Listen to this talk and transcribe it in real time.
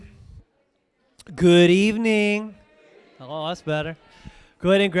Good evening. Oh, that's better.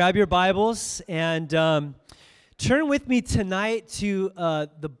 Go ahead and grab your Bibles and turn with me tonight to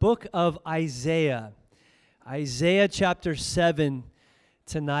the book of Isaiah. Isaiah chapter 7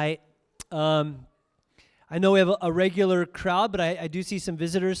 tonight. I know we have a regular crowd, but I do see some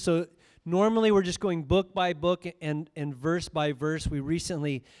visitors. So normally we're just going book by book and verse by verse. We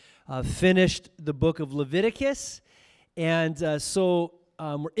recently finished the book of Leviticus. And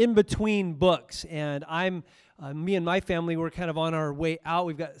we're in between books, and me and my family, we're kind of on our way out.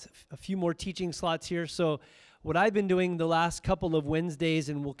 We've got a few more teaching slots here. So what I've been doing the last couple of Wednesdays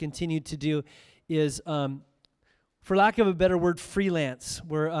and will continue to do is, for lack of a better word, freelance,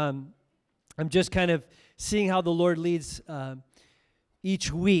 where I'm just kind of seeing how the Lord leads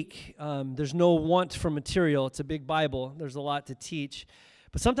each week. There's no want for material. It's a big Bible. There's a lot to teach.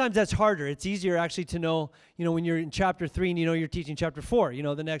 But sometimes that's harder. It's easier actually to know, when you're in chapter 3 and you're teaching chapter 4,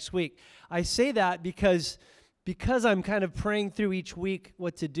 the next week. I say that because I'm kind of praying through each week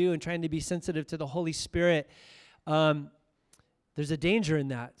what to do and trying to be sensitive to the Holy Spirit. There's a danger in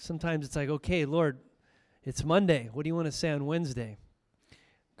that. Sometimes it's like, okay, Lord, it's Monday. What do you want to say on Wednesday?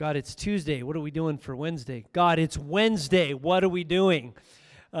 God, it's Tuesday. What are we doing for Wednesday? God, it's Wednesday. What are we doing?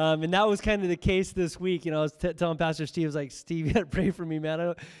 And that was kind of the case this week. I was telling Pastor Steve, I was like, Steve, you got to pray for me,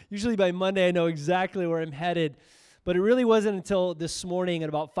 man. Usually by Monday, I know exactly where I'm headed. But it really wasn't until this morning at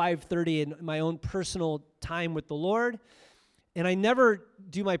about 5:30 in my own personal time with the Lord. And I never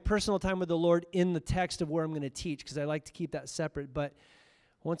do my personal time with the Lord in the text of where I'm going to teach because I like to keep that separate. But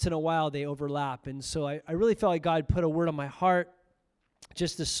once in a while, they overlap. And so I really felt like God put a word on my heart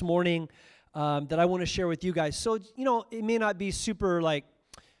just this morning that I want to share with you guys. So, it may not be super like,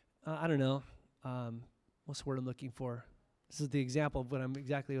 I don't know, what's the word I'm looking for? This is the example of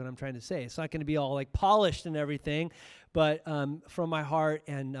exactly what I'm trying to say. It's not going to be all like polished and everything, but from my heart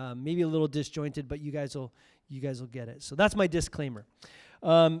and maybe a little disjointed, but you guys will get it. So that's my disclaimer.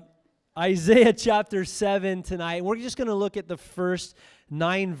 Isaiah chapter 7 tonight. We're just going to look at the first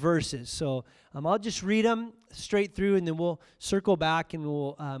 9 verses. So I'll just read them straight through, and then we'll circle back and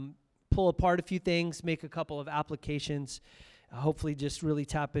we'll pull apart a few things, make a couple of applications. Hopefully just really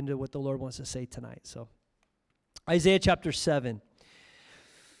tap into what the Lord wants to say tonight. So Isaiah chapter 7,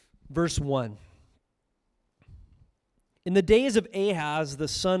 verse 1. In the days of Ahaz, the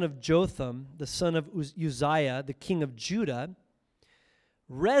son of Jotham, the son of Uzziah, the king of Judah,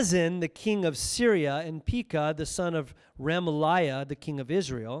 Rezin, the king of Syria, and Pekah, the son of Remaliah, the king of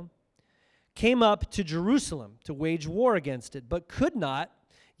Israel, came up to Jerusalem to wage war against it, but could not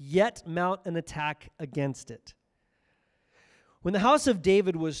yet mount an attack against it. When the house of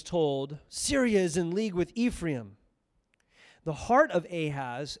David was told, Syria is in league with Ephraim, the heart of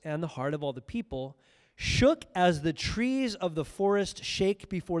Ahaz and the heart of all the people shook as the trees of the forest shake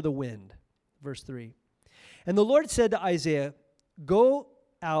before the wind. Verse 3. And the Lord said to Isaiah, go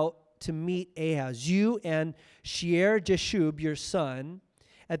out to meet Ahaz, you and Shear-Jashub, your son,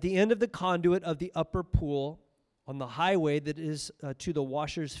 at the end of the conduit of the upper pool on the highway that is to the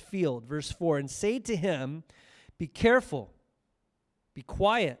washer's field. Verse 4. And say to him, be careful. Be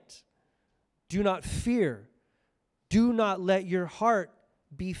quiet. Do not fear. Do not let your heart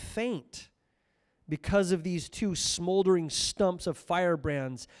be faint because of these 2 smoldering stumps of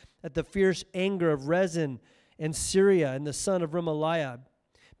firebrands at the fierce anger of Rezin and Syria and the son of Remaliah.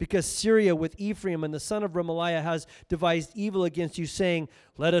 Because Syria with Ephraim and the son of Remaliah has devised evil against you, saying,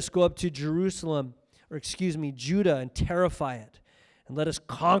 let us go up to Judah, and terrify it, and let us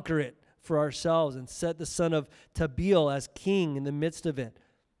conquer it for ourselves and set the son of Tabeel as king in the midst of it.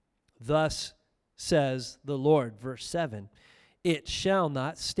 Thus says the Lord, verse 7, it shall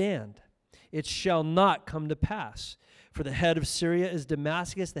not stand. It shall not come to pass. For the head of Syria is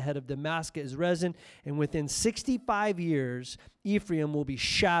Damascus, the head of Damascus is Rezin, and within 65 years, Ephraim will be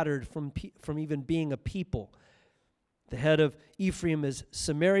shattered from even being a people. The head of Ephraim is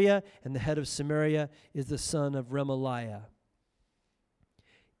Samaria, and the head of Samaria is the son of Remaliah.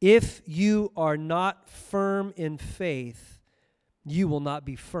 If you are not firm in faith, you will not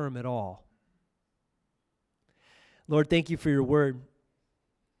be firm at all. Lord, thank you for your word.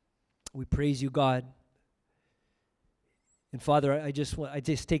 We praise you, God. And Father, I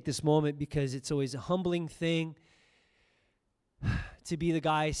just take this moment because it's always a humbling thing to be the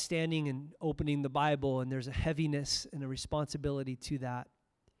guy standing and opening the Bible, and there's a heaviness and a responsibility to that.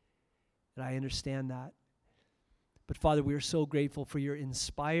 And I understand that. But Father, we are so grateful for your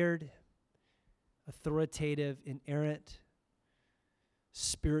inspired, authoritative, inerrant,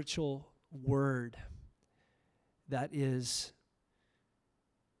 spiritual word that is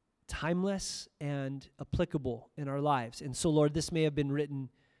timeless and applicable in our lives. And so, Lord, this may have been written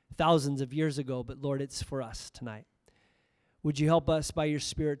thousands of years ago, but Lord, it's for us tonight. Would you help us by your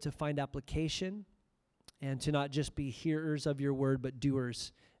Spirit to find application and to not just be hearers of your word, but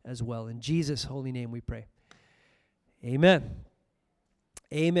doers as well. In Jesus' holy name we pray. Amen.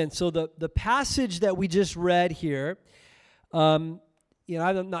 Amen. So the passage that we just read here, I'm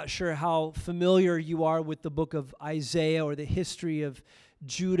not sure how familiar you are with the book of Isaiah or the history of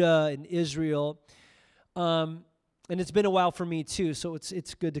Judah and Israel. And it's been a while for me too, so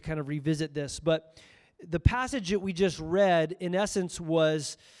it's good to kind of revisit this. But the passage that we just read, in essence,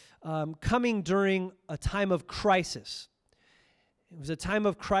 was coming during a time of crisis. It was a time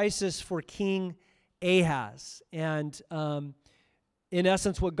of crisis for King Ahaz. And in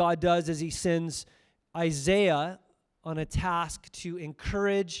essence, what God does is he sends Isaiah on a task to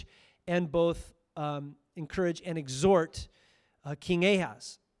encourage and both encourage and exhort King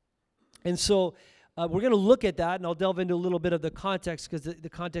Ahaz. And so we're going to look at that, and I'll delve into a little bit of the context because the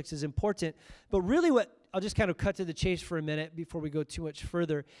context is important. But really I'll just kind of cut to the chase for a minute before we go too much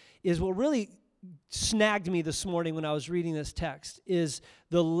further, is what really snagged me this morning when I was reading this text is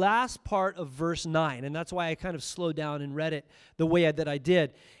the last part of verse 9, and that's why I kind of slowed down and read it the way that I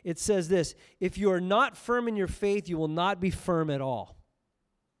did. It says this: if you are not firm in your faith, you will not be firm at all.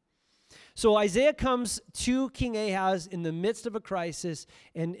 So Isaiah comes to King Ahaz in the midst of a crisis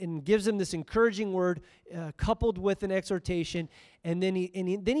and gives him this encouraging word coupled with an exhortation, and then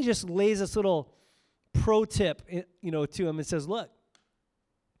he just lays this little pro tip to him and says, look,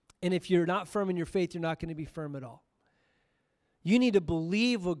 and if you're not firm in your faith, you're not going to be firm at all. You need to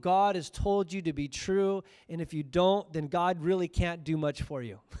believe what God has told you to be true, and if you don't, then God really can't do much for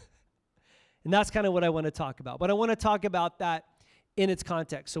you. And that's kind of what I want to talk about. But I want to talk about that in its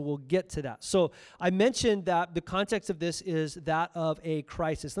context, so we'll get to that. So I mentioned that the context of this is that of a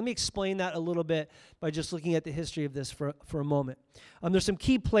crisis. Let me explain that a little bit by just looking at the history of this for a moment. There's some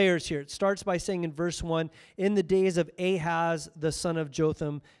key players here. It starts by saying in verse 1, in the days of Ahaz, the son of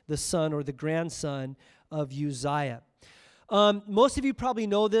Jotham, the son or the grandson of Uzziah. Most of you probably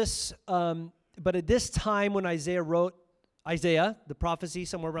know this, but at this time when Isaiah wrote Isaiah, the prophecy,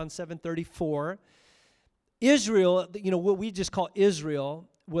 somewhere around 734, Israel, what we just call Israel,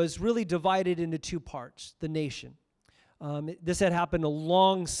 was really divided into two parts, the nation. This had happened a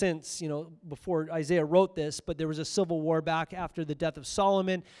long since, before Isaiah wrote this, but there was a civil war back after the death of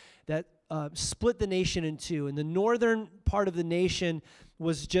Solomon that split the nation in two. And the northern part of the nation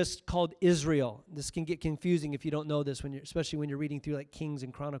was just called Israel. This can get confusing if you don't know this, especially when you're reading through like Kings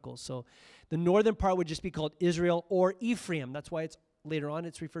and Chronicles. So the northern part would just be called Israel or Ephraim. That's why later on,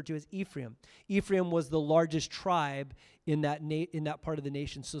 it's referred to as Ephraim. Ephraim was the largest tribe in that part of the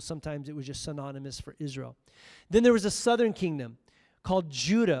nation, so sometimes it was just synonymous for Israel. Then there was a southern kingdom called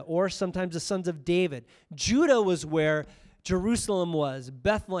Judah, or sometimes the sons of David. Judah was where Jerusalem was,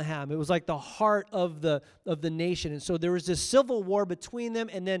 Bethlehem. It was like the heart of the nation. And so there was this civil war between them,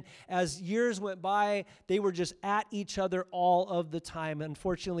 and then as years went by, they were just at each other all of the time,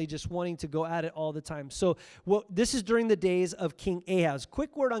 unfortunately just wanting to go at it all the time. So this is during the days of King Ahaz.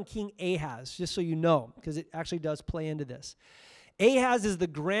 Quick word on King Ahaz, just so you know, because it actually does play into this. Ahaz is the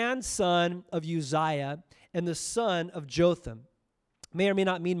grandson of Uzziah and the son of Jotham. May or may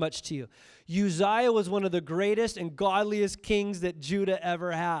not mean much to you. Uzziah was one of the greatest and godliest kings that Judah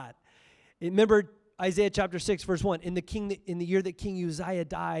ever had. Remember Isaiah chapter 6, verse 1, in the year that King Uzziah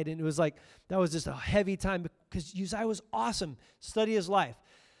died, and it was like, that was just a heavy time because Uzziah was awesome. Study his life.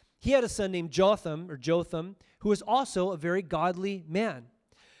 He had a son named Jotham, who was also a very godly man.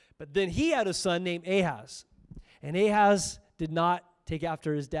 But then he had a son named Ahaz. And Ahaz did not take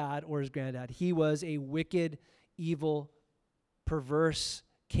after his dad or his granddad. He was a wicked, evil, perverse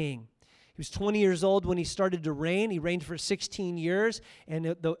king. He was 20 years old when he started to reign. He reigned for 16 years,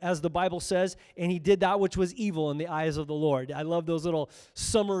 and as the Bible says, and he did that which was evil in the eyes of the Lord. I love those little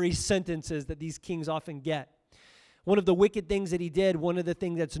summary sentences that these kings often get. One of the wicked things that he did, one of the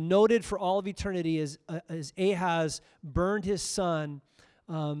things that's noted for all of eternity is Ahaz burned his son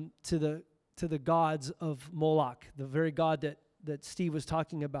to the gods of Moloch, the very god that Steve was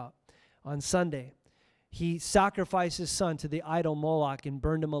talking about on Sunday. He sacrificed his son to the idol Moloch and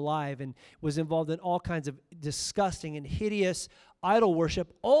burned him alive and was involved in all kinds of disgusting and hideous idol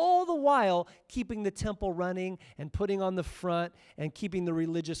worship, all the while keeping the temple running and putting on the front and keeping the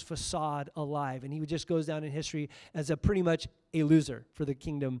religious facade alive. And he just goes down in history as pretty much a loser for the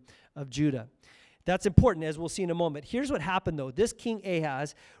kingdom of Judah. That's important, as we'll see in a moment. Here's what happened, though. This King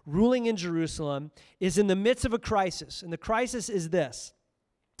Ahaz, ruling in Jerusalem, is in the midst of a crisis. And the crisis is this.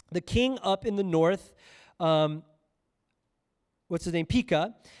 The king up in the north,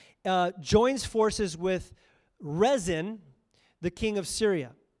 Pekah, joins forces with Rezin, the king of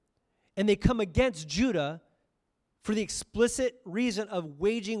Syria. And they come against Judah for the explicit reason of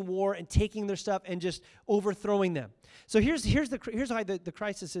waging war and taking their stuff and just overthrowing them. So here's why the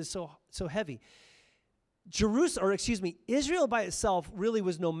crisis is so heavy. Israel by itself really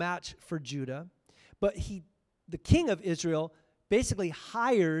was no match for Judah, but the king of Israel basically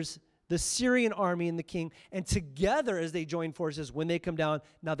hires the Syrian army and the king, and together as they join forces, when they come down,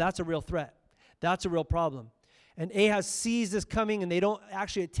 now that's a real threat. That's a real problem. And Ahaz sees this coming, and they don't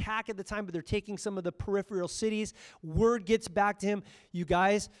actually attack at the time, but they're taking some of the peripheral cities. Word gets back to him. You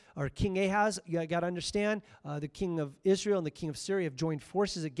guys, or King Ahaz, you got to understand, the king of Israel and the king of Syria have joined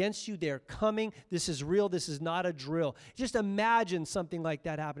forces against you. They're coming. This is real. This is not a drill. Just imagine something like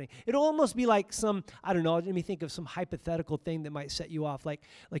that happening. It'll almost be like I don't know, let me think of some hypothetical thing that might set you off. Like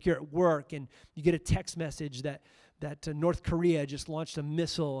you're at work, and you get a text message that North Korea just launched a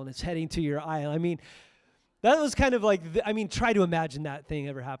missile, and it's heading to your island. I mean, that was kind of like, try to imagine that thing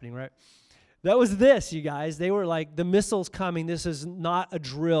ever happening, right? That was this, you guys. They were like, the missile's coming. This is not a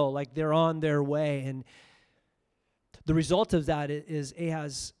drill. Like, they're on their way. And the result of that is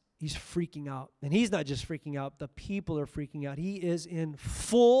Ahaz, he's freaking out. And he's not just freaking out. The people are freaking out. He is in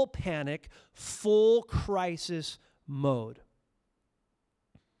full panic, full crisis mode.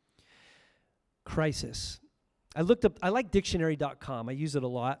 Crisis. I like dictionary.com. I use it a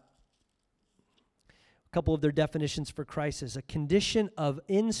lot. Couple of their definitions for crisis: a condition of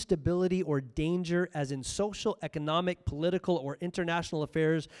instability or danger as in social, economic, political, or international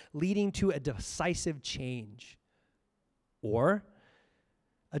affairs leading to a decisive change. Or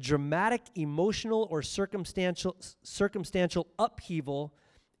a dramatic emotional or circumstantial upheaval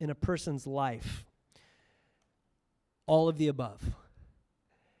in a person's life. All of the above.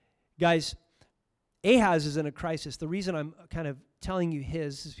 Guys, Ahaz is in a crisis. The reason I'm kind of telling you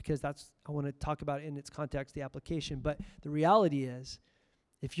his is because I want to talk about it in its context, the application. But the reality is,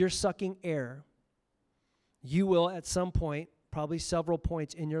 if you're sucking air, you will at some point, probably several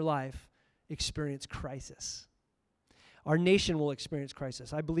points in your life, experience crisis. Our nation will experience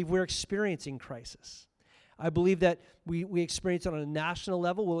crisis. I believe we're experiencing crisis. I believe that we experience it on a national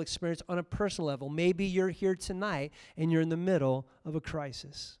level. We'll experience it on a personal level. Maybe you're here tonight and you're in the middle of a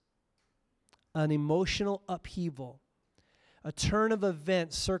crisis. An emotional upheaval, a turn of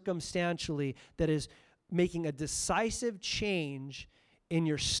events circumstantially that is making a decisive change in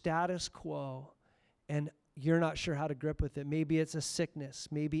your status quo, and you're not sure how to grip with it. Maybe it's a sickness.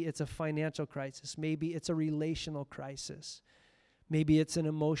 Maybe it's a financial crisis. Maybe it's a relational crisis. Maybe it's an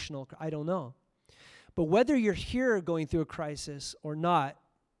emotional, I don't know. But whether you're here going through a crisis or not,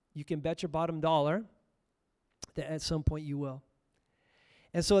 you can bet your bottom dollar that at some point you will.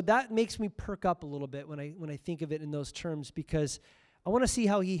 And so that makes me perk up a little bit when I think of it in those terms, because I want to see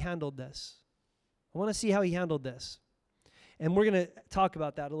how he handled this. And we're going to talk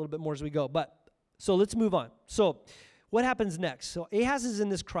about that a little bit more as we go. So let's move on. So what happens next? So Ahaz is in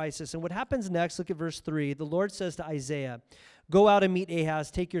this crisis, and what happens next, look at verse 3. The Lord says to Isaiah, go out and meet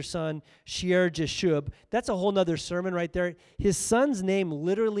Ahaz, take your son, Shear-Jashub. That's a whole nother sermon right there. His son's name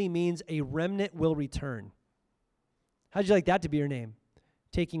literally means a remnant will return. How'd you like that to be your name?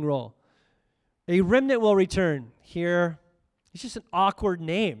 Taking roll. A remnant will return. Here, it's just an awkward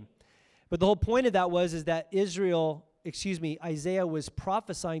name. But the whole point of that is that Isaiah was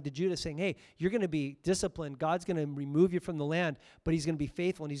prophesying to Judah saying, hey, you're going to be disciplined. God's going to remove you from the land, but he's going to be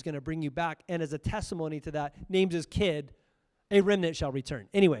faithful and he's going to bring you back. And as a testimony to that, names his kid, a remnant shall return.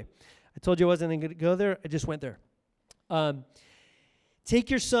 Anyway, I told you I wasn't going to go there. I just went there. Take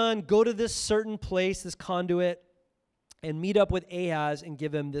your son, go to this certain place, this conduit, and meet up with Ahaz and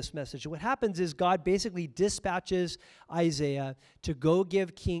give him this message. What happens is God basically dispatches Isaiah to go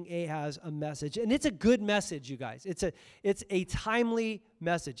give King Ahaz a message. And it's a good message, you guys. It's a timely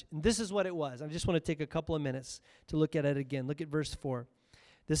message. And this is what it was. I just want to take a couple of minutes to look at it again. Look at verse 4.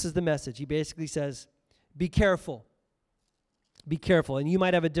 This is the message. He basically says, be careful. Be careful. And you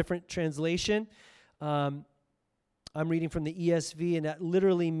might have a different translation. I'm reading from the ESV, and that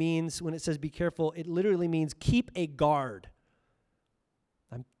literally means, when it says be careful, it literally means keep a guard.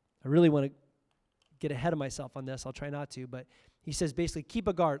 I really want to get ahead of myself on this. I'll try not to, but he says basically keep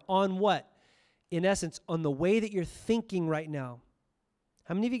a guard. On what? In essence, on the way that you're thinking right now.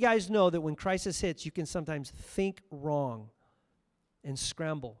 How many of you guys know that when crisis hits, you can sometimes think wrong and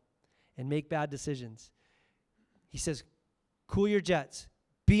scramble and make bad decisions? He says, cool your jets.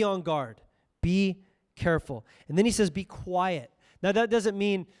 Be on guard. Be careful. And then he says, be quiet. Now that doesn't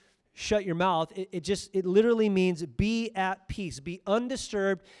mean shut your mouth. It literally means be at peace. Be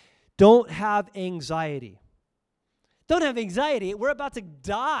undisturbed. Don't have anxiety. Don't have anxiety. We're about to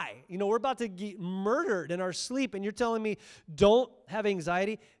die. We're about to get murdered in our sleep, and you're telling me don't have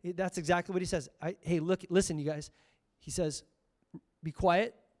anxiety? That's exactly what he says. Hey, listen, you guys. He says, be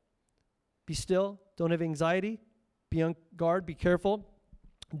quiet, be still, don't have anxiety, be on guard, be careful.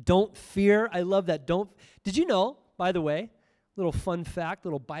 Don't fear. I love that. Did you know, by the way, little fun fact,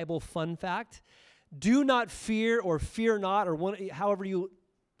 little Bible fun fact, do not fear or fear not, or however you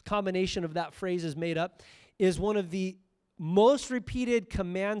combination of that phrase is made up, is one of the most repeated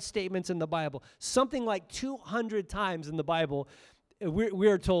command statements in the Bible. Something like 200 times in the Bible, we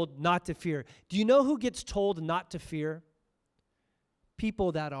are told not to fear. Do you know who gets told not to fear?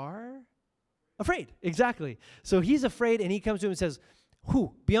 People that are afraid. Exactly. So he's afraid, and he comes to him and says,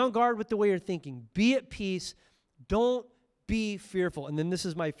 be on guard with the way you're thinking. Be at peace. Don't be fearful. And then this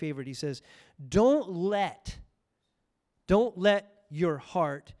is my favorite. He says, don't let your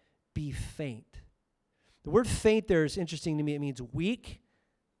heart be faint. The word faint there is interesting to me. It means weak,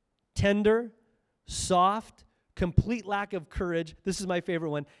 tender, soft, complete lack of courage. This is my favorite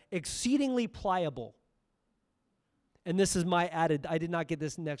one. Exceedingly pliable. And this is my added. I did not get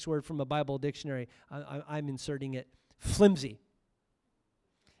this next word from a Bible dictionary. I'm inserting it. Flimsy.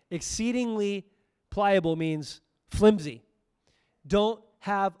 Exceedingly pliable means flimsy. Don't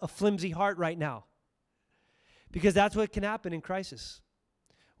have a flimsy heart right now. Because that's what can happen in crisis.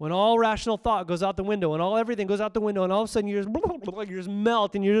 When all rational thought goes out the window, and everything goes out the window, and all of a sudden you just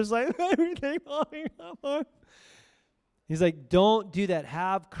melt, and you're just like, everything falling apart. He's like, don't do that.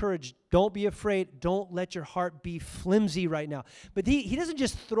 Have courage. Don't be afraid. Don't let your heart be flimsy right now. But he doesn't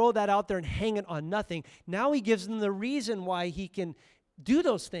just throw that out there and hang it on nothing. Now he gives them the reason why he can do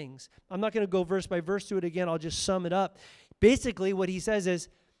those things. I'm not going to go verse by verse through it again. I'll just sum it up. Basically, what he says is,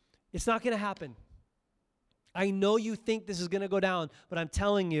 it's not going to happen. I know you think this is going to go down, but I'm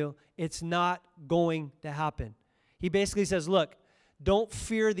telling you, it's not going to happen. He basically says, look, don't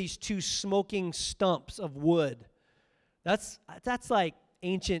fear these two smoking stumps of wood. That's like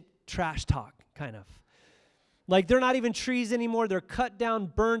ancient trash talk, kind of. Like they're not even trees anymore. They're cut down,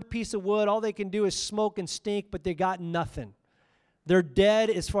 burned piece of wood. All they can do is smoke and stink, but they got nothing. They're dead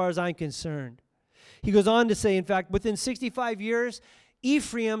as far as I'm concerned. He goes on to say, in fact, within 65 years,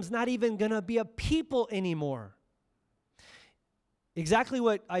 Ephraim's not even going to be a people anymore. Exactly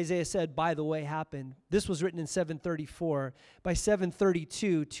what Isaiah said, by the way, happened. This was written in 734. By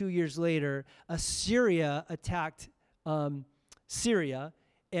 732, 2 years later, Assyria attacked Syria,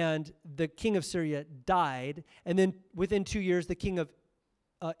 and the king of Syria died. And then within 2 years, the king of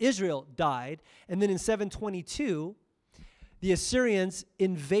Israel died. And then in 722, the Assyrians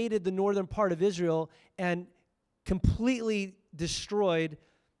invaded the northern part of Israel and completely destroyed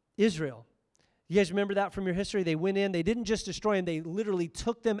Israel. You guys remember that from your history? They went in, they didn't just destroy them, they literally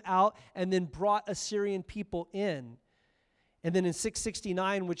took them out and then brought Assyrian people in. And then in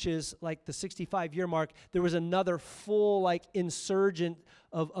 669, which is like the 65-year mark, there was another full insurgent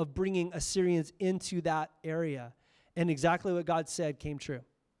of bringing Assyrians into that area. And exactly what God said came true.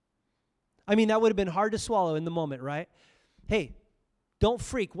 I mean, that would have been hard to swallow in the moment, right? Hey, don't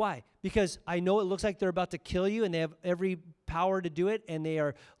freak. Why? Because I know it looks like they're about to kill you and they have every power to do it and they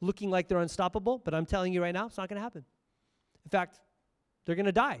are looking like they're unstoppable, but I'm telling you right now, it's not going to happen. In fact, they're going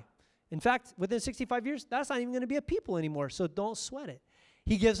to die. In fact, within 65 years, that's not even going to be a people anymore, so don't sweat it.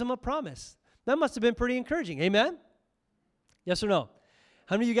 He gives them a promise. That must have been pretty encouraging. Amen? Yes or no?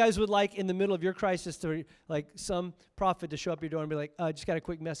 How many of you guys would like in the middle of your crisis to some prophet to show up your door and be like, just got a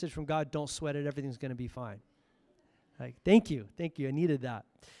quick message from God, don't sweat it, everything's going to be fine. Thank you, I needed that.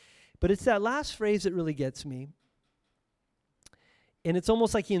 But it's that last phrase that really gets me. And it's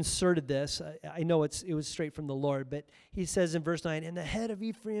almost like he inserted this. I know it was straight from the Lord, but he says in verse 9, and the head of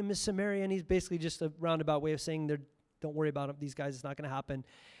Ephraim is Samaria, and he's basically just a roundabout way of saying, don't worry about these guys, it's not going to happen.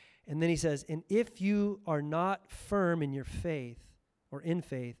 And then he says, and if you are not firm in your faith, or in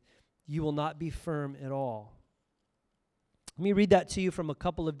faith, you will not be firm at all. Let me read that to you from a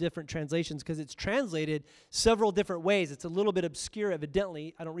couple of different translations because it's translated several different ways. It's a little bit obscure,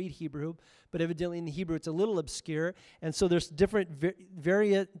 evidently. I don't read Hebrew, but evidently in the Hebrew it's a little obscure. And so there's different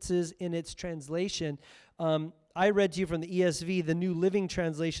variances in its translation. I read to you from the ESV. The New Living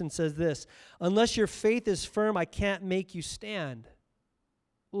Translation says this, unless your faith is firm, I can't make you stand.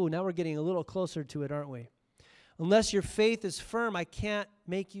 Ooh, now we're getting a little closer to it, aren't we? Unless your faith is firm, I can't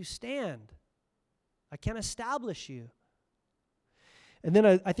make you stand. I can't establish you. And then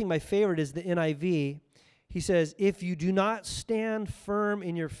I think my favorite is the NIV. He says, if you do not stand firm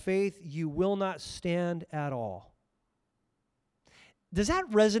in your faith, you will not stand at all. Does that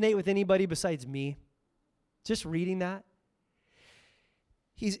resonate with anybody besides me? Just reading that?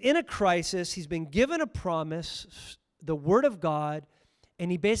 He's in a crisis. He's been given a promise. the word of God, and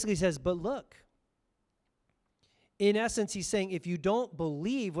he basically says, but look, in essence, he's saying, if you don't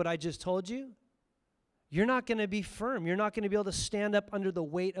believe what I just told you, you're not going to be firm. You're not going to be able to stand up under the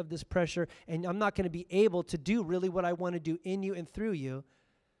weight of this pressure, and I'm not going to be able to do really what I want to do in you and through you.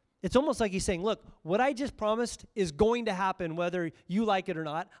 It's almost like he's saying, look, what I just promised is going to happen whether you like it or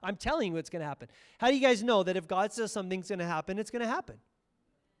not. I'm telling you it's going to happen. How do you guys know that if God says something's going to happen, it's going to happen?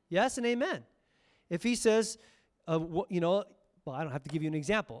 Yes and amen. If he says, well, I don't have to give you an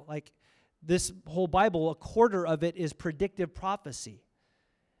example. Like this whole Bible, a quarter of it is predictive prophecy.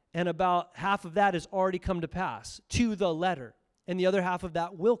 And about half of that has already come to pass to the letter. And the other half of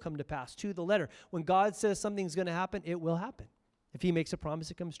that will come to pass to the letter. When God says something's going to happen, it will happen. If he makes a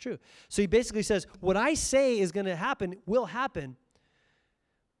promise, it comes true. So he basically says, what I say is going to happen will happen.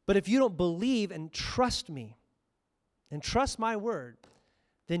 But if you don't believe and trust me and trust my word,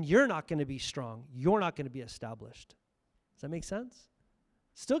 then you're not going to be strong. You're not going to be established. Does that make sense?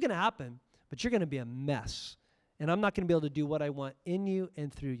 Still going to happen, but you're going to be a mess. And I'm not going to be able to do what I want in you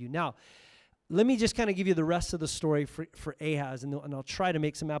and through you. Now, let me just kind of give you the rest of the story for Ahaz, and I'll try to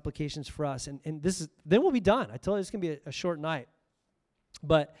make some applications for us. And then we'll be done. I told you it's going to be a short night.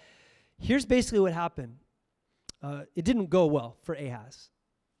 But here's basically what happened. It didn't go well for Ahaz.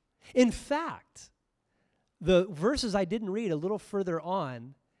 In fact, the verses I didn't read a little further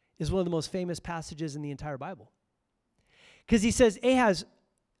on is one of the most famous passages in the entire Bible. Because he says, Ahaz,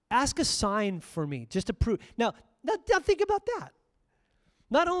 ask a sign for me, just to prove. Now think about that.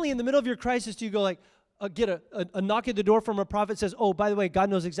 Not only in the middle of your crisis do you go like, get a knock at the door from a prophet says, oh, by the way, God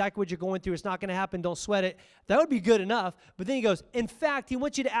knows exactly what you're going through. It's not going to happen. Don't sweat it. That would be good enough. But then he goes, in fact, he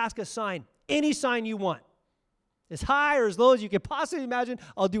wants you to ask a sign, any sign you want. As high or as low as you can possibly imagine.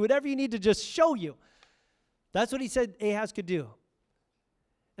 I'll do whatever you need to just show you. That's what he said Ahaz could do.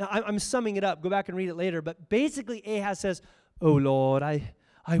 Now, I'm summing it up. Go back and read it later. But basically, Ahaz says, oh, Lord, I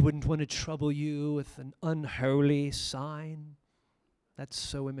wouldn't want to trouble you with an unholy sign. That's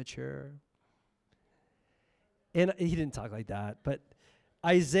so immature. And he didn't talk like that, but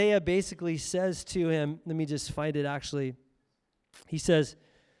Isaiah basically says to him, let me just find it actually. He says,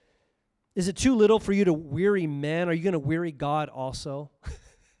 is it too little for you to weary men? Are you going to weary God also?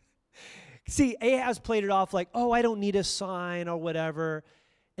 See, Ahaz played it off like, oh, I don't need a sign or whatever.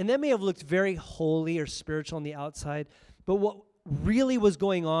 And that may have looked very holy or spiritual on the outside. But what really was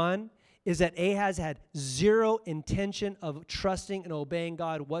going on is that Ahaz had zero intention of trusting and obeying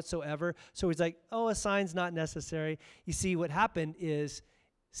God whatsoever. So he's like, oh, a sign's not necessary. You see, what happened is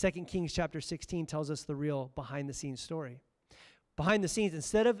 2 Kings chapter 16 tells us the real behind-the-scenes story. Behind the scenes,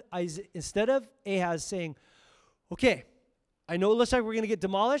 instead of Ahaz saying, okay, I know it looks like we're going to get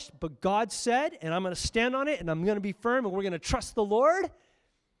demolished, but God said, and I'm going to stand on it, and I'm going to be firm, and we're going to trust the Lord.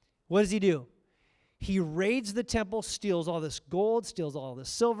 What does he do? He raids the temple, steals all this gold, steals all this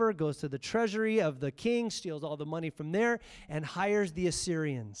silver, goes to the treasury of the king, steals all the money from there, and hires the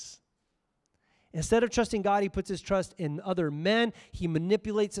Assyrians. Instead of trusting God, he puts his trust in other men. He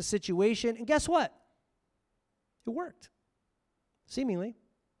manipulates the situation, and guess what? It worked. Seemingly.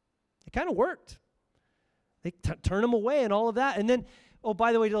 It kind of worked. They turn him away and all of that. And then, oh,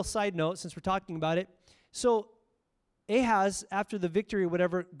 by the way, little side note, since we're talking about it. So Ahaz, after the victory or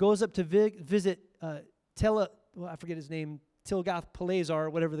whatever, goes up to visit I forget his name, Tilgath-Pileser,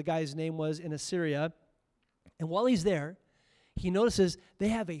 whatever the guy's name was in Assyria. And while he's there, he notices they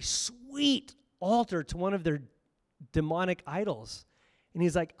have a sweet altar to one of their demonic idols. And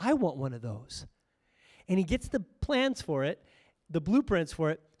he's like, I want one of those. And he gets the plans for it, the blueprints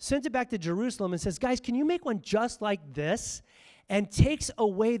for it, sends it back to Jerusalem and says, guys, can you make one just like this? And takes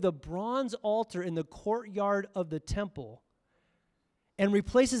away the bronze altar in the courtyard of the temple and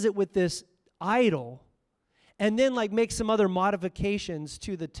replaces it with this idol, and then makes some other modifications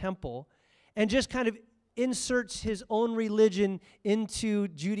to the temple and just kind of inserts his own religion into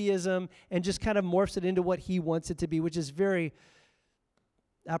Judaism and just kind of morphs it into what he wants it to be, which is very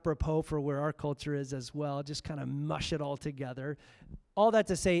apropos for where our culture is as well. Just kind of mush it all together. All that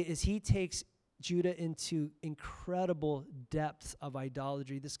to say is he takes Judah into incredible depths of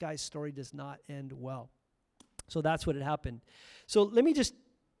idolatry. This guy's story does not end well. So that's what had happened. So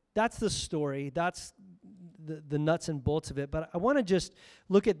that's the story. That's the nuts and bolts of it. But I want to just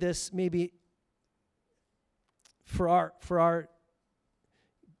look at this maybe for our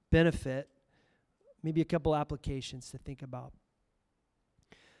benefit, maybe a couple applications to think about.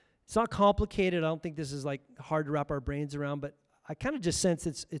 It's not complicated. I don't think this is hard to wrap our brains around, but I kind of just sense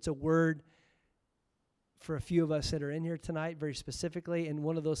it's a word for a few of us that are in here tonight, very specifically, and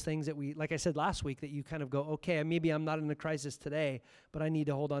one of those things that we, like I said last week, that you kind of go, okay, maybe I'm not in a crisis today, but I need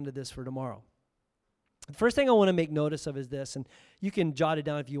to hold on to this for tomorrow. The first thing I want to make notice of is this, and you can jot it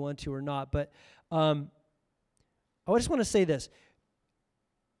down if you want to or not, but I just want to say this.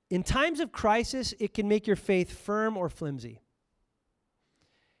 In times of crisis, it can make your faith firm or flimsy.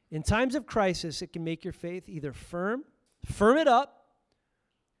 In times of crisis, it can make your faith either firm it up,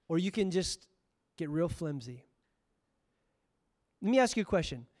 or you can just get real flimsy. Let me ask you a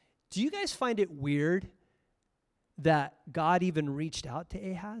question. Do you guys find it weird that God even reached out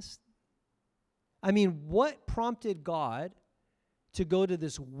to Ahaz? I mean, what prompted God to go to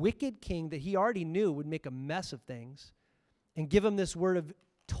this wicked king that he already knew would make a mess of things and give him this word of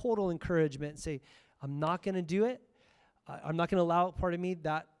total encouragement and say, I'm not going to do it. I'm not going to allow,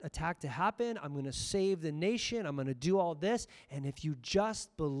 that attack to happen. I'm going to save the nation. I'm going to do all this. And if you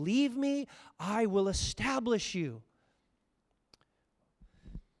just believe me, I will establish you.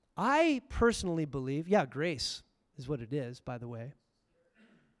 I personally believe, grace is what it is, by the way.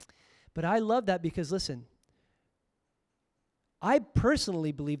 But I love that because, listen, I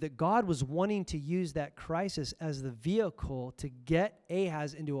personally believe that God was wanting to use that crisis as the vehicle to get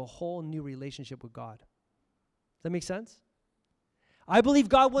Ahaz into a whole new relationship with God. Does that make sense? I believe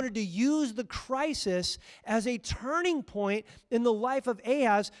God wanted to use the crisis as a turning point in the life of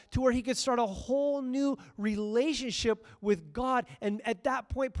Ahaz to where he could start a whole new relationship with God, and at that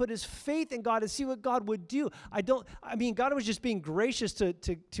point put his faith in God and see what God would do. God was just being gracious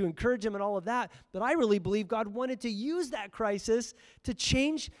to encourage him and all of that, but I really believe God wanted to use that crisis to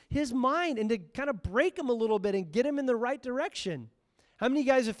change his mind and to kind of break him a little bit and get him in the right direction. How many of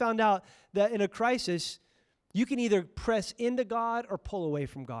you guys have found out that in a crisis, you can either press into God or pull away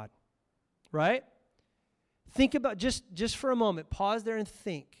from God, right? Think about, just for a moment, pause there and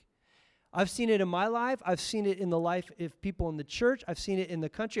think. I've seen it in my life. I've seen it in the life of people in the church. I've seen it in the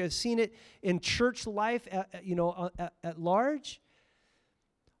country. I've seen it in church life, at large.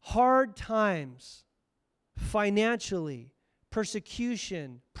 Hard times, financially,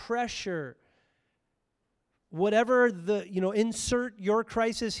 persecution, pressure, whatever insert your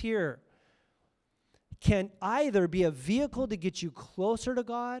crisis here, can either be a vehicle to get you closer to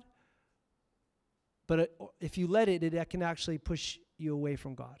God, but if you let it, it can actually push you away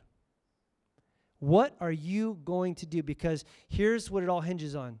from God. What are you going to do? Because here's what it all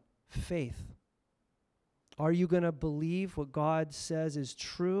hinges on: faith. Are you going to believe what God says is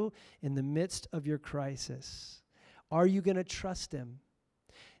true in the midst of your crisis? Are you going to trust Him?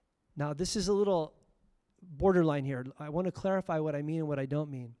 Now, this is a little borderline here. I want to clarify what I mean and what I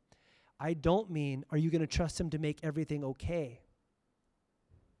don't mean. I don't mean, are you going to trust Him to make everything okay?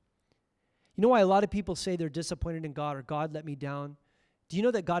 You know why a lot of people say they're disappointed in God or God let me down? Do you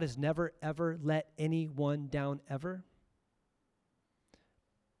know that God has never, ever let anyone down, ever?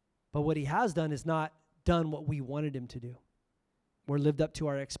 But what He has done is not done what we wanted Him to do, or lived up to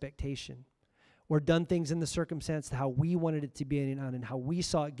our expectation, or done things in the circumstance how we wanted it to be done and how we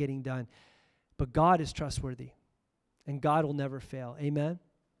saw it getting done. But God is trustworthy, and God will never fail. Amen?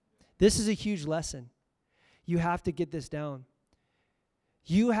 This is a huge lesson. You have to get this down.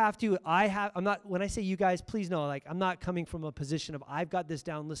 You have to, when I say you guys, please know, I'm not coming from a position of I've got this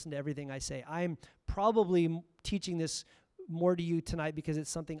down, listen to everything I say. I'm probably teaching this more to you tonight because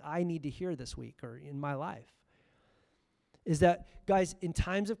it's something I need to hear this week or in my life. Is that, guys, in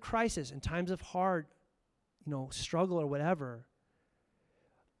times of crisis, in times of hard, struggle or whatever,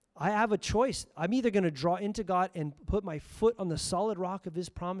 I have a choice. I'm either going to draw into God and put my foot on the solid rock of His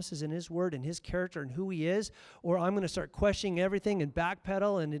promises and His word and His character and who He is, or I'm going to start questioning everything and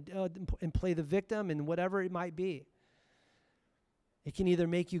backpedal and play the victim and whatever it might be. It can either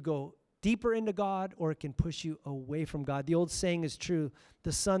make you go deeper into God or it can push you away from God. The old saying is true: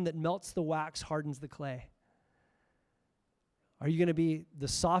 the sun that melts the wax hardens the clay. Are you going to be the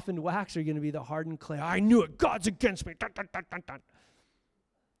softened wax or are you going to be the hardened clay? I knew it. God's against me. Dun, dun, dun, dun, dun.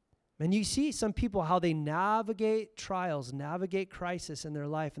 And you see some people, how they navigate trials, navigate crisis in their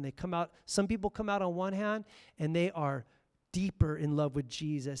life, and some people come out on one hand, and they are deeper in love with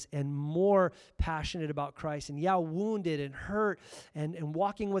Jesus and more passionate about Christ, and wounded and hurt and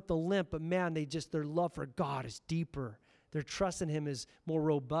walking with the limp, but man, their love for God is deeper. Their trust in Him is more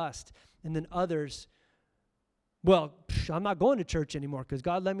robust. And then others, I'm not going to church anymore because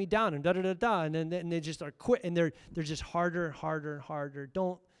God let me down, and da-da-da-da, and then they just are quit, and they're just harder and harder and harder.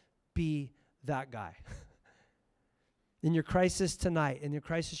 Don't be that guy. In your crisis tonight, in your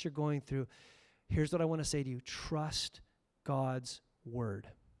crisis you're going through, here's what I want to say to you: trust God's word.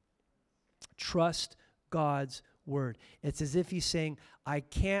 Trust God's word. It's as if He's saying, I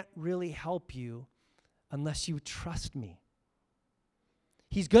can't really help you unless you trust me.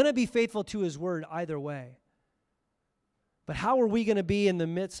 He's going to be faithful to His word either way. But how are we going to be in the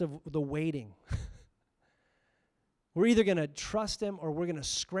midst of the waiting? We're either going to trust him or we're going to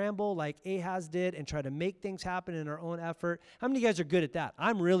scramble like Ahaz did and try to make things happen in our own effort. How many of you guys are good at that?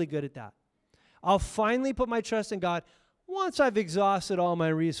 I'm really good at that. I'll finally put my trust in God once I've exhausted all my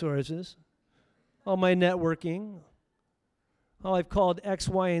resources, all my networking. I've called X,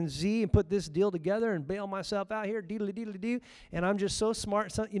 Y, and Z and put this deal together and bail myself out here, deedly-deedly-doo, and I'm just so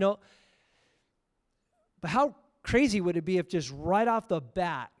smart, you know. But how crazy would it be if just right off the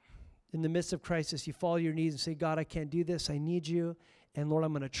bat, in the midst of crisis, you fall to your knees and say, God, I can't do this. I need you. And Lord,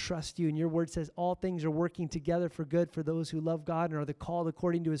 I'm going to trust you. And your word says all things are working together for good for those who love God and are the called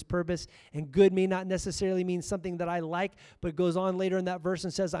according to his purpose. And good may not necessarily mean something that I like, but it goes on later in that verse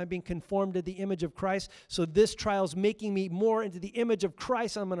and says, I'm being conformed to the image of Christ. So this trial's making me more into the image of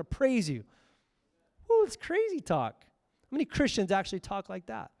Christ. I'm going to praise you. Woo, it's crazy talk. How many Christians actually talk like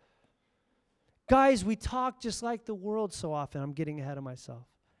that? Guys, we talk just like the world so often. I'm getting ahead of myself.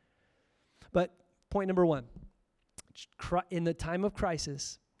 But point number one, in the time of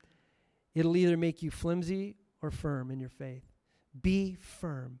crisis, it'll either make you flimsy or firm in your faith. Be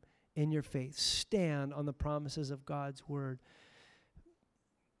firm in your faith. Stand on the promises of God's word.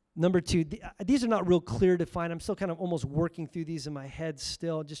 Number two, these are not real clear to find. I'm still kind of almost working through these in my head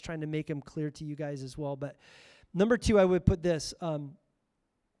still, just trying to make them clear to you guys as well. But number two, I would put this. I don't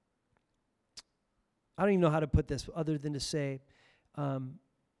even know how to put this other than to say,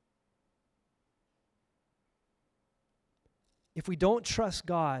 if we don't trust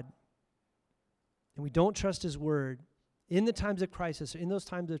God and we don't trust his word in the times of crisis, or in those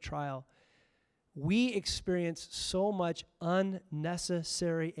times of trial, we experience so much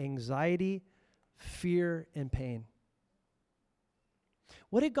unnecessary anxiety, fear, and pain.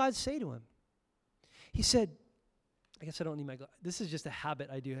 What did God say to him? He said, I guess I don't need my glasses. This is just a habit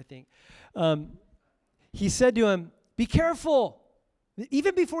I do, I think. He said to him, be careful.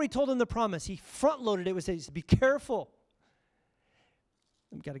 Even before he told him the promise, he front-loaded it with saying, be careful.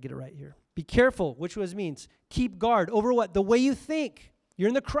 I've got to get it right here. Be careful, which means keep guard over what? The way you think. You're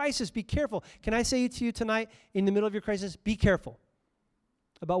in the crisis, be careful. Can I say to you tonight, in the middle of your crisis, be careful.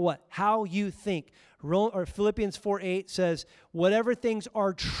 About what? How you think. Philippians 4:8 says, whatever things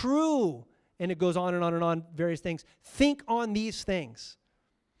are true, and it goes on and on and on, various things, think on these things.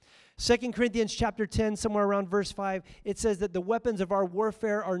 2 Corinthians chapter 10, somewhere around verse 5, it says that the weapons of our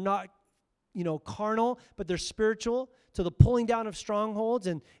warfare are not, carnal, but they're spiritual, to the pulling down of strongholds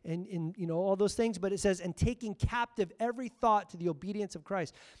and all those things. But it says, and taking captive every thought to the obedience of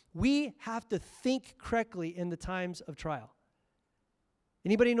Christ. We have to think correctly in the times of trial.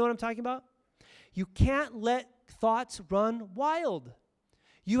 Anybody know what I'm talking about? You can't let thoughts run wild.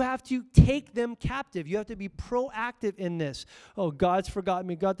 You have to take them captive. You have to be proactive in this. Oh, God's forgotten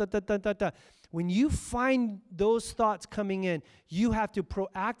me. God, When you find those thoughts coming in, you have to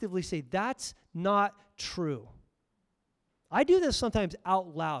proactively say, that's not true. I do this sometimes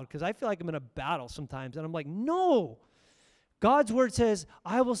out loud because I feel like I'm in a battle sometimes. And I'm like, no. God's word says,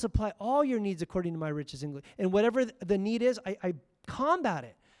 I will supply all your needs according to my riches and glory. And whatever the need is, I combat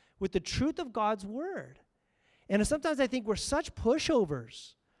it with the truth of God's word. And sometimes I think we're such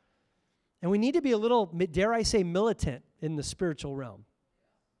pushovers. And we need to be a little, dare I say, militant in the spiritual realm.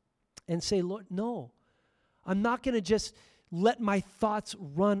 And say, Lord, no. I'm not going to just let my thoughts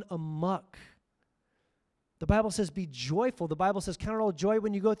run amok. The Bible says be joyful. The Bible says count it all joy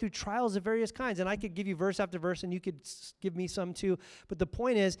when you go through trials of various kinds. And I could give you verse after verse, and you could give me some too. But the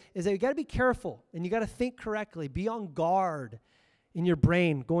point is that you got to be careful, and you got to think correctly. Be on guard in your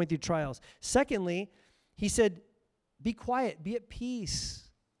brain going through trials. Secondly, he said, be quiet. Be at peace.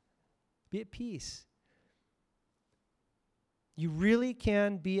 Be at peace. You really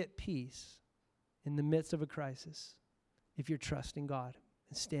can be at peace in the midst of a crisis if you're trusting God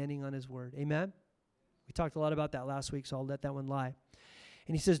and standing on his word. Amen? We talked a lot about that last week, so I'll let that one lie.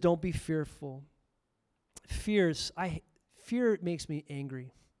 And he says, don't be fearful. Fear makes me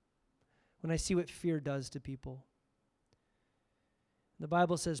angry when I see what fear does to people. The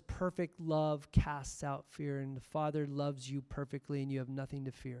Bible says perfect love casts out fear, and the Father loves you perfectly, and you have nothing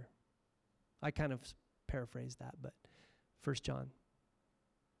to fear. I kind of paraphrase that, but 1 John.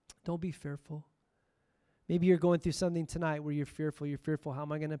 Don't be fearful. Maybe you're going through something tonight where you're fearful. You're fearful, how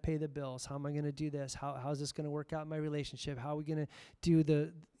am I going to pay the bills? How am I going to do this? How is this going to work out in my relationship? How are we going to do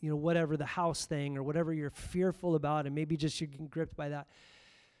the, whatever, the house thing or whatever you're fearful about, and maybe just you're getting gripped by that.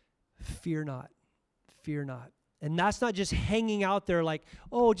 Fear not. Fear not. And that's not just hanging out there like,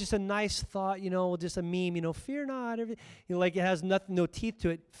 oh, just a nice thought, just a meme, fear not. Like it has no teeth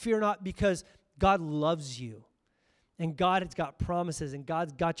to it. Fear not, because God loves you. And God has got promises, and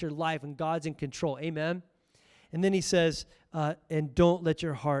God's got your life, and God's in control. Amen? And then he says, and don't let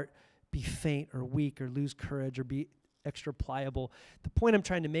your heart be faint or weak or lose courage or be extra pliable. The point I'm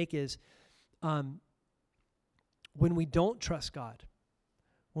trying to make is when we don't trust God,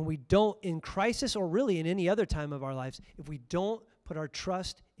 when we don't, in crisis or really in any other time of our lives, if we don't put our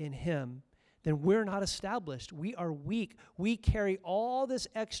trust in him, then we're not established. We are weak. We carry all this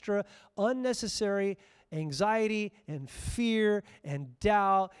extra unnecessary anxiety and fear and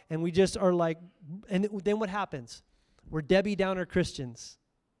doubt, and we just are like, and then what happens? We're Debbie Downer Christians.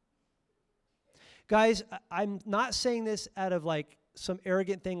 Guys, I'm not saying this out of like some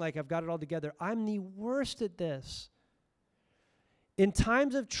arrogant thing like I've got it all together. I'm the worst at this. In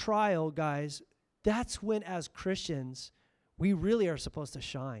times of trial, guys, that's when as Christians, we really are supposed to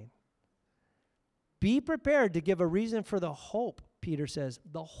shine. Be prepared to give a reason for the hope, Peter says.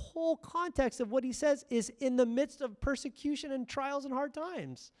 The whole context of what he says is in the midst of persecution and trials and hard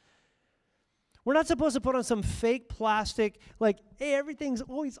times. We're not supposed to put on some fake plastic, like, hey, everything's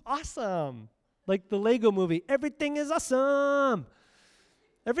always awesome. Like the Lego movie, everything is awesome.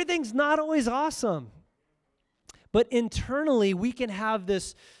 Everything's not always awesome. But internally, we can have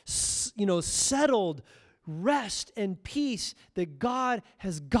this, settled rest and peace that God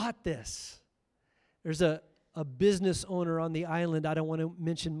has got this. There's a business owner on the island. I don't want to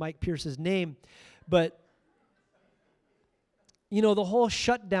mention Mike Pierce's name, but, the whole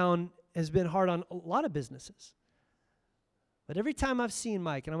shutdown has been hard on a lot of businesses. But every time I've seen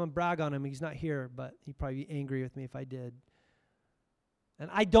Mike, and I'm going to brag on him, he's not here, but he'd probably be angry with me if I did. And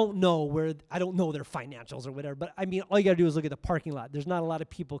I don't know their financials or whatever, but I mean, all you got to do is look at the parking lot. There's not a lot of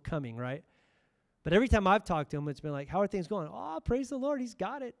people coming, right? But every time I've talked to him, it's been like, how are things going? Oh, praise the Lord, he's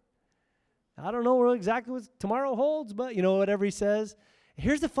got it. I don't know exactly what tomorrow holds, but whatever he says.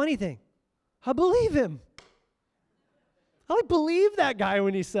 Here's the funny thing. I believe him. I believe that guy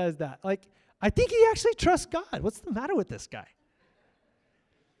when he says that. Like, I think he actually trusts God. What's the matter with this guy?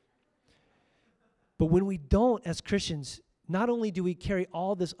 But when we don't, as Christians, not only do we carry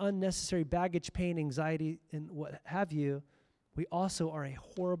all this unnecessary baggage, pain, anxiety, and what have you, we also are a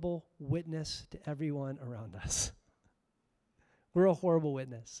horrible witness to everyone around us. We're a horrible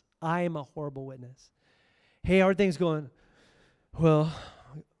witness. I am a horrible witness. Hey, how are things going? Well,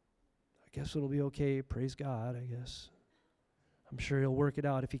 I guess it'll be okay. Praise God, I guess. I'm sure he'll work it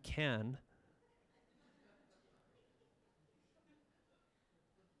out if he can.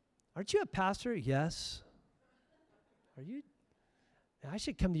 Aren't you a pastor? Yes. Are you? I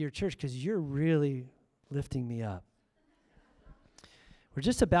should come to your church because you're really lifting me up. We're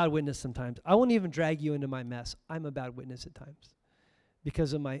just a bad witness sometimes. I won't even drag you into my mess. I'm a bad witness at times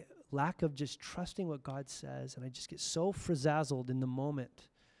because of my lack of just trusting what God says, and I just get so frazzled in the moment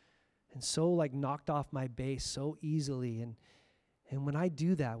and so like knocked off my base so easily. And when I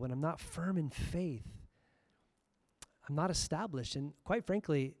do that, when I'm not firm in faith, I'm not established. And quite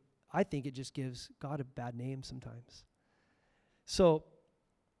frankly, I think it just gives God a bad name sometimes. So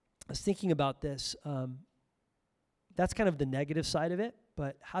I was thinking about this. That's kind of the negative side of it.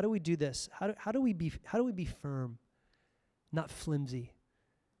 But how do we do this? How do we be firm, not flimsy?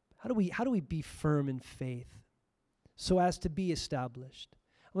 How do we be firm in faith so as to be established?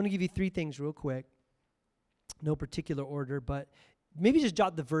 I want to give you 3 things real quick. No particular order, but maybe just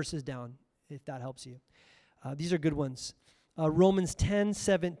jot the verses down if that helps you. These are good ones. Romans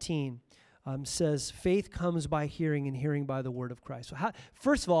 10:17 says, faith comes by hearing and hearing by the word of Christ. So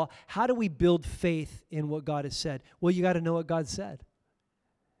first of all, how do we build faith in what God has said? Well, you got to know what God said.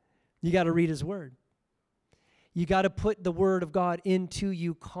 You got to read his word. You got to put the word of God into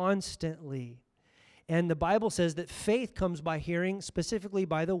you constantly. And the Bible says that faith comes by hearing, specifically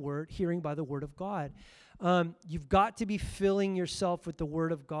by the word, hearing by the word of God. You've got to be filling yourself with the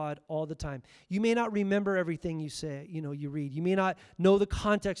word of God all the time. You may not remember everything you say, you read. You may not know the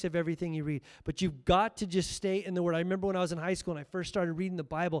context of everything you read, but you've got to just stay in the word. I remember when I was in high school and I first started reading the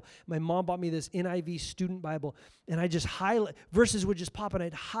Bible, my mom bought me this NIV student Bible, and I just verses would just pop, and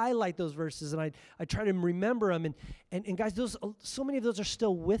I'd highlight those verses, and I'd try to remember them. And guys, so many of those are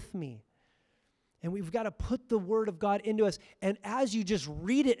still with me. And we've got to put the word of God into us. And as you just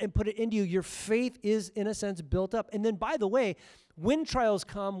read it and put it into you, your faith is, in a sense, built up. And then, by the way, when trials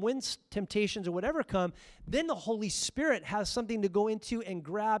come, when temptations or whatever come, then the Holy Spirit has something to go into and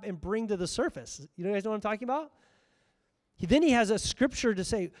grab and bring to the surface. You guys know what I'm talking about? Then he has a scripture to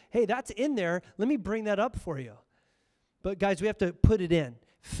say, hey, that's in there. Let me bring that up for you. But guys, we have to put it in.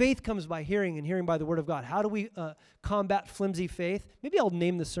 Faith comes by hearing, and hearing by the word of God. How do we combat flimsy faith? Maybe I'll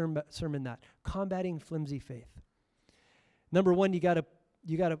name the sermon that. Combating flimsy faith. Number 1, you got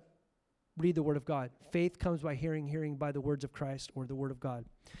to read the word of God. Faith comes by hearing, hearing by the words of Christ or the word of God.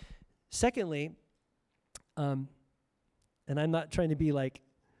 Secondly, and I'm not trying to be like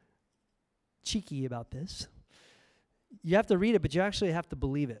cheeky about this, You have to read it, but you actually have to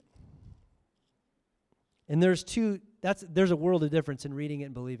believe it. And there's a world of difference in reading it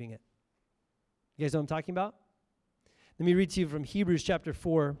and believing it. You guys know what I'm talking about? Let me read to you from Hebrews chapter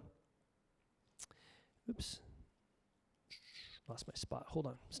 4. Oops. Lost my spot. Hold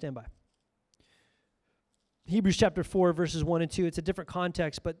on. Stand by. Hebrews chapter 4, verses 1 and 2. It's a different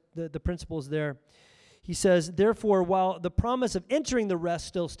context, but the principle is there. He says, therefore, while the promise of entering the rest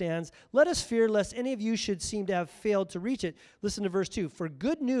still stands, let us fear lest any of you should seem to have failed to reach it. Listen to verse 2. For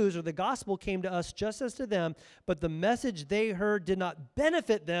good news, or the gospel, came to us just as to them, but the message they heard did not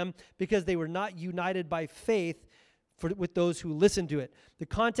benefit them because they were not united by faith with those who listened to it. The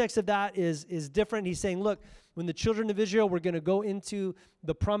context of that is different. He's saying, look, when the children of Israel were going to go into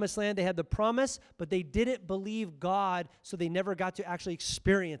the promised land, they had the promise, but they didn't believe God, so they never got to actually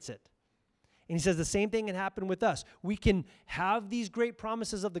experience it. And he says the same thing can happen with us. We can have these great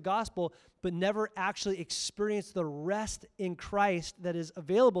promises of the gospel, but never actually experience the rest in Christ that is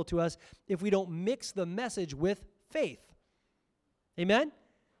available to us if we don't mix the message with faith. Amen?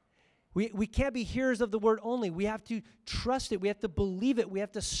 We can't be hearers of the word only. We have to trust it. We have to believe it. We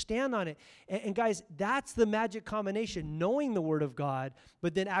have to stand on it. And guys, that's the magic combination, knowing the word of God,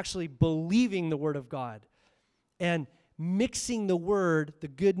 but then actually believing the word of God. And mixing the word, the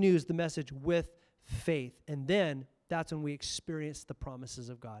good news, the message with faith. And then that's when we experience the promises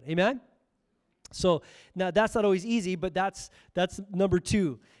of God. Amen? So now that's not always easy, but that's number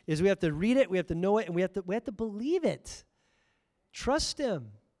 2, is we have to read it, we have to know it, and we have to believe it. Trust him.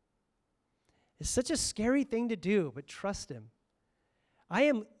 It's such a scary thing to do, but trust him.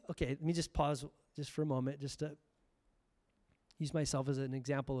 Okay, let me just pause just for a moment, just to use myself as an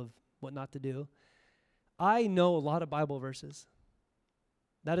example of what not to do. I know a lot of Bible verses.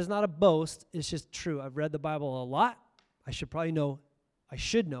 That is not a boast. It's just true. I've read the Bible a lot. I should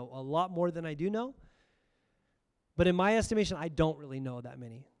know a lot more than I do know. But in my estimation, I don't really know that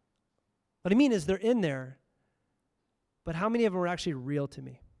many. What I mean is they're in there, but how many of them are actually real to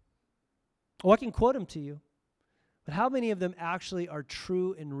me? Oh, I can quote them to you. But how many of them actually are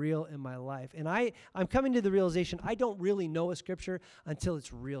true and real in my life? And I'm coming to the realization I don't really know a scripture until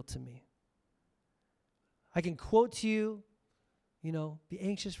it's real to me. I can quote to you, be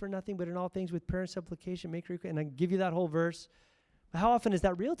anxious for nothing, but in all things with prayer and supplication, make request, and I can give you that whole verse. But how often is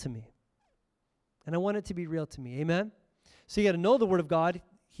that real to me? And I want it to be real to me. Amen? So you got to know the word of God,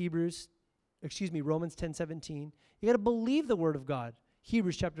 Romans 10:17. You got to believe the word of God,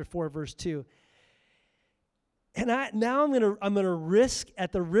 Hebrews chapter 4, verse 2. And now I'm gonna risk,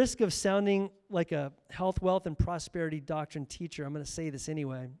 at the risk of sounding like a health, wealth, and prosperity doctrine teacher, I'm gonna say this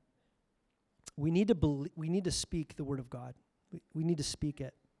anyway. We need to speak the word of God. We need to speak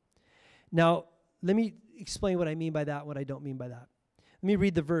it. Now, let me explain what I mean by that, what I don't mean by that. Let me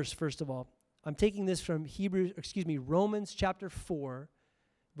read the verse first of all. I'm taking this from Romans chapter 4,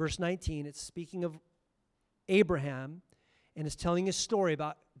 verse 19. It's speaking of Abraham, and it's telling a story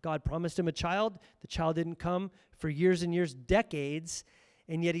about God promised him a child. The child didn't come for years and years, decades,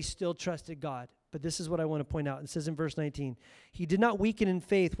 and yet he still trusted God. But this is what I want to point out. It says in verse 19, he did not weaken in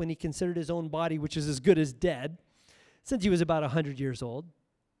faith when he considered his own body, which is as good as dead, since he was about 100 years old,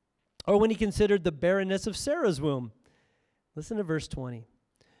 or when he considered the barrenness of Sarah's womb. Listen to verse 20.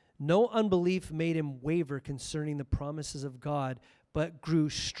 No unbelief made him waver concerning the promises of God, but grew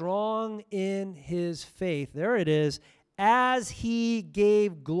strong in his faith. There it is, as he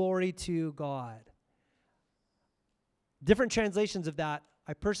gave glory to God. Different translations of that.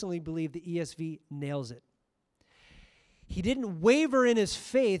 I personally believe the ESV nails it. He didn't waver in his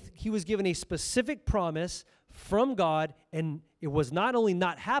faith. He was given a specific promise from God, and it was not only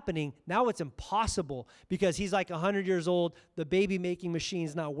not happening, now it's impossible because he's like 100 years old. The baby-making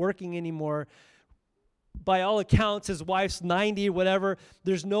machine's not working anymore. By all accounts, his wife's 90, whatever.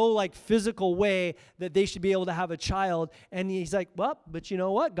 There's no physical way that they should be able to have a child. And he's like, well, but you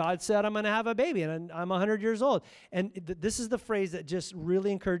know what? God said I'm going to have a baby, and I'm 100 years old. And this is the phrase that just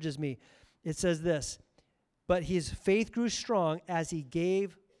really encourages me. It says this, but his faith grew strong as he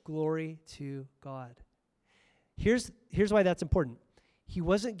gave glory to God. Here's why that's important. He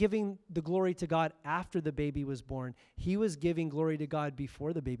wasn't giving the glory to God after the baby was born. He was giving glory to God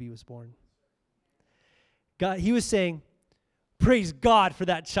before the baby was born. God, he was saying, praise God for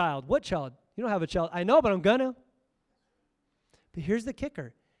that child. What child? You don't have a child. I know, but I'm gonna. But here's the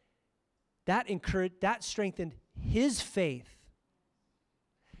kicker. That strengthened his faith.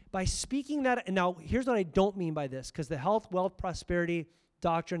 By speaking that, and now here's what I don't mean by this, because the health, wealth, prosperity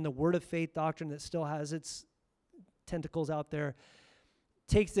doctrine, the word of faith doctrine that still has its tentacles out there,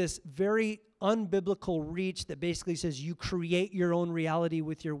 takes this very unbiblical reach that basically says you create your own reality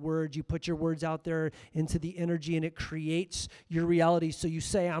with your words. You put your words out there into the energy, and it creates your reality. So you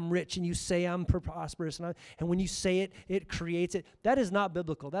say, I'm rich, and you say, I'm prosperous. And when you say it, it creates it. That is not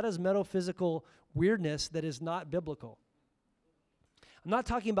biblical. That is metaphysical weirdness that is not biblical. I'm not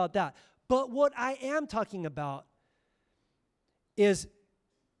talking about that. But what I am talking about is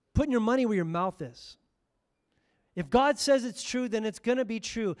putting your money where your mouth is. If God says it's true, then it's going to be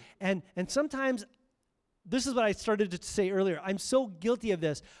true. And sometimes, this is what I started to say earlier, I'm so guilty of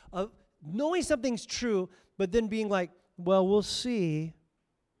this, of knowing something's true, but then being like, well, we'll see.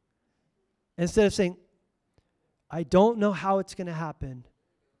 Instead of saying, I don't know how it's going to happen,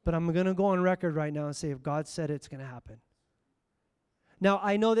 but I'm going to go on record right now and say, if God said it's going to happen. Now,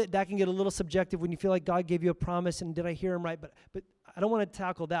 I know that can get a little subjective when you feel like God gave you a promise, and did I hear him right? But I don't want to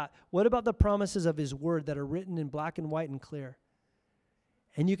tackle that. What about the promises of his word that are written in black and white and clear?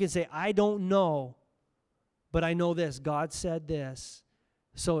 And you can say, I don't know, but I know this. God said this,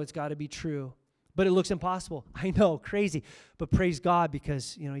 so it's got to be true. But it looks impossible. I know, crazy. But praise God,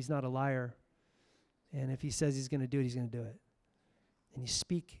 because, he's not a liar. And if he says he's going to do it, he's going to do it. And you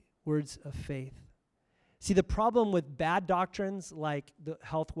speak words of faith. See, the problem with bad doctrines like the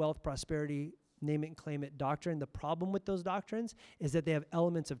health, wealth, prosperity, name it and claim it doctrine, the problem with those doctrines is that they have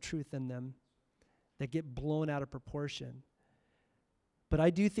elements of truth in them that get blown out of proportion. But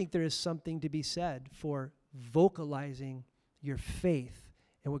I do think there is something to be said for vocalizing your faith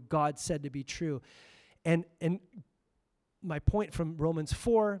and what God said to be true. And my point from Romans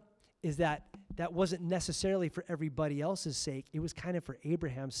 4 is that wasn't necessarily for everybody else's sake. It was kind of for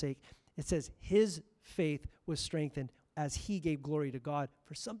Abraham's sake. It says his faith was strengthened as he gave glory to God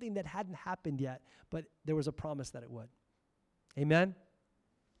for something that hadn't happened yet, but there was a promise that it would. Amen?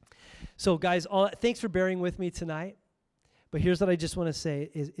 So guys, thanks for bearing with me tonight. But here's what I just want to say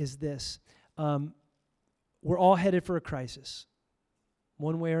is this. We're all headed for a crisis,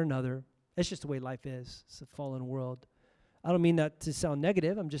 one way or another. That's just the way life is. It's a fallen world. I don't mean that to sound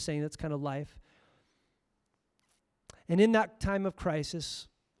negative. I'm just saying that's kind of life. And in that time of crisis,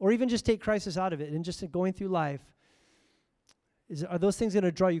 or even just take crisis out of it and just going through life, are those things going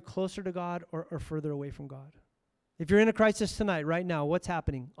to draw you closer to God or further away from God? If you're in a crisis tonight, right now, what's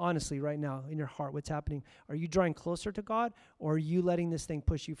happening? Honestly, right now, in your heart, what's happening? Are you drawing closer to God, or are you letting this thing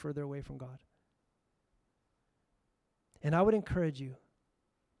push you further away from God? And I would encourage you,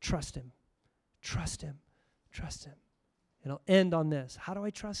 trust him. Trust him. Trust him. And I'll end on this. How do I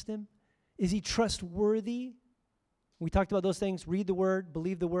trust him? Is he trustworthy? We talked about those things. Read the word,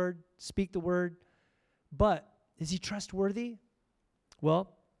 believe the word, speak the word. But is he trustworthy?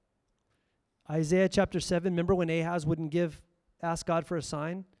 Well, Isaiah chapter 7, remember when Ahaz wouldn't ask God for a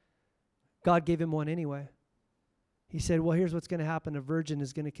sign? God gave him one anyway. He said, well, here's what's going to happen. A virgin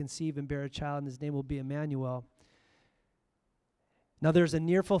is going to conceive and bear a child, and his name will be Emmanuel. Now, there's a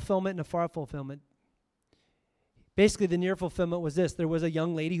near fulfillment and a far fulfillment. Basically, the near fulfillment was this. There was a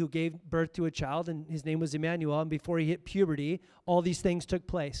young lady who gave birth to a child, and his name was Emmanuel, and before he hit puberty, all these things took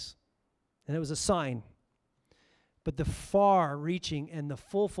place. And it was a sign. But the far-reaching and the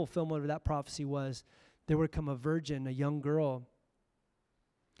full fulfillment of that prophecy was there would come a virgin, a young girl,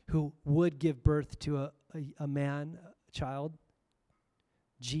 who would give birth to a man, a child,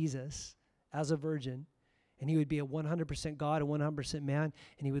 Jesus, as a virgin. And he would be a 100% God, a 100% man,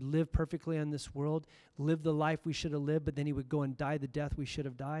 and he would live perfectly on this world, live the life we should have lived, but then he would go and die the death we should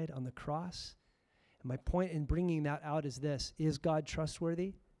have died on the cross. And my point in bringing that out is this. Is God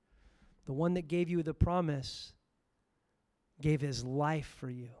trustworthy? The one that gave you the promise gave his life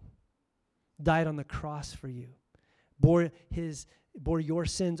for you, died on the cross for you, bore your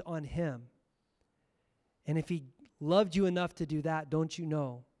sins on him. And if he loved you enough to do that, don't you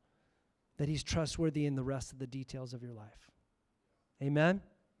know that he's trustworthy in the rest of the details of your life? Amen?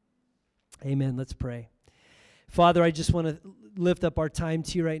 Amen. Let's pray. Father, I just want to lift up our time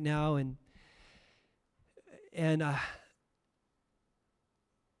to you right now, and I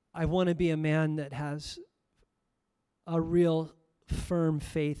want to be a man that has a real firm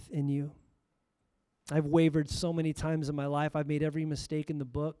faith in you. I've wavered so many times in my life. I've made every mistake in the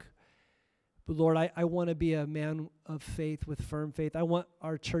book. But Lord, I want to be a man of faith with firm faith. I want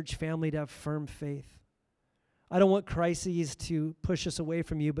our church family to have firm faith. I don't want crises to push us away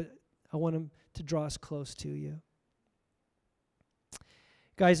from you, but I want them to draw us close to you.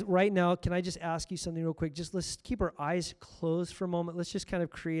 Guys, right now, can I just ask you something real quick? Let's keep our eyes closed for a moment. Let's just kind of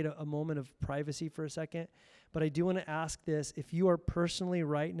create a moment of privacy for a second. But I do want to ask this. If you are personally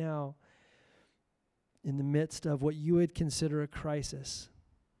right now in the midst of what you would consider a crisis,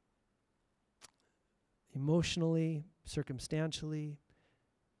 emotionally, circumstantially,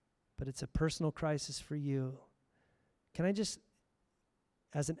 but it's a personal crisis for you. Can I just,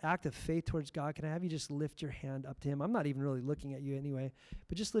 as an act of faith towards God, can I have you just lift your hand up to him? I'm not even really looking at you anyway,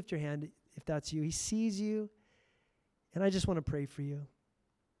 but just lift your hand if that's you. He sees you, and I just want to pray for you.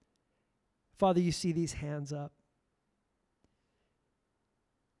 Father, you see these hands up.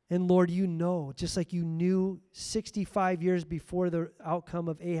 And Lord, you know, just like you knew 65 years before the outcome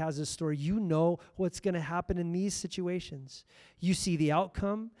of Ahaz's story, you know what's going to happen in these situations. You see the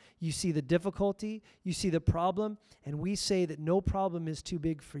outcome, you see the difficulty, you see the problem, and we say that no problem is too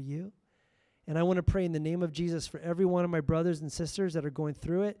big for you. And I want to pray in the name of Jesus for every one of my brothers and sisters that are going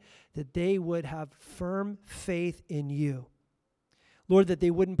through it, that they would have firm faith in you. Lord, that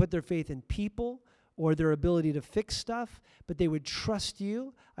they wouldn't put their faith in people or their ability to fix stuff, but they would trust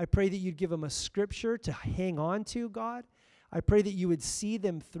you. I pray that you'd give them a scripture to hang on to, God. I pray that you would see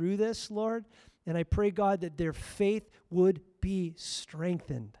them through this, Lord. And I pray, God, that their faith would be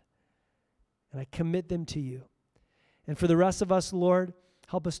strengthened. And I commit them to you. And for the rest of us, Lord,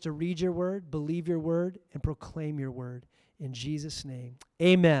 help us to read your word, believe your word, and proclaim your word. In Jesus' name,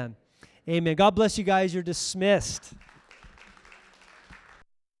 amen. Amen. God bless you guys. You're dismissed.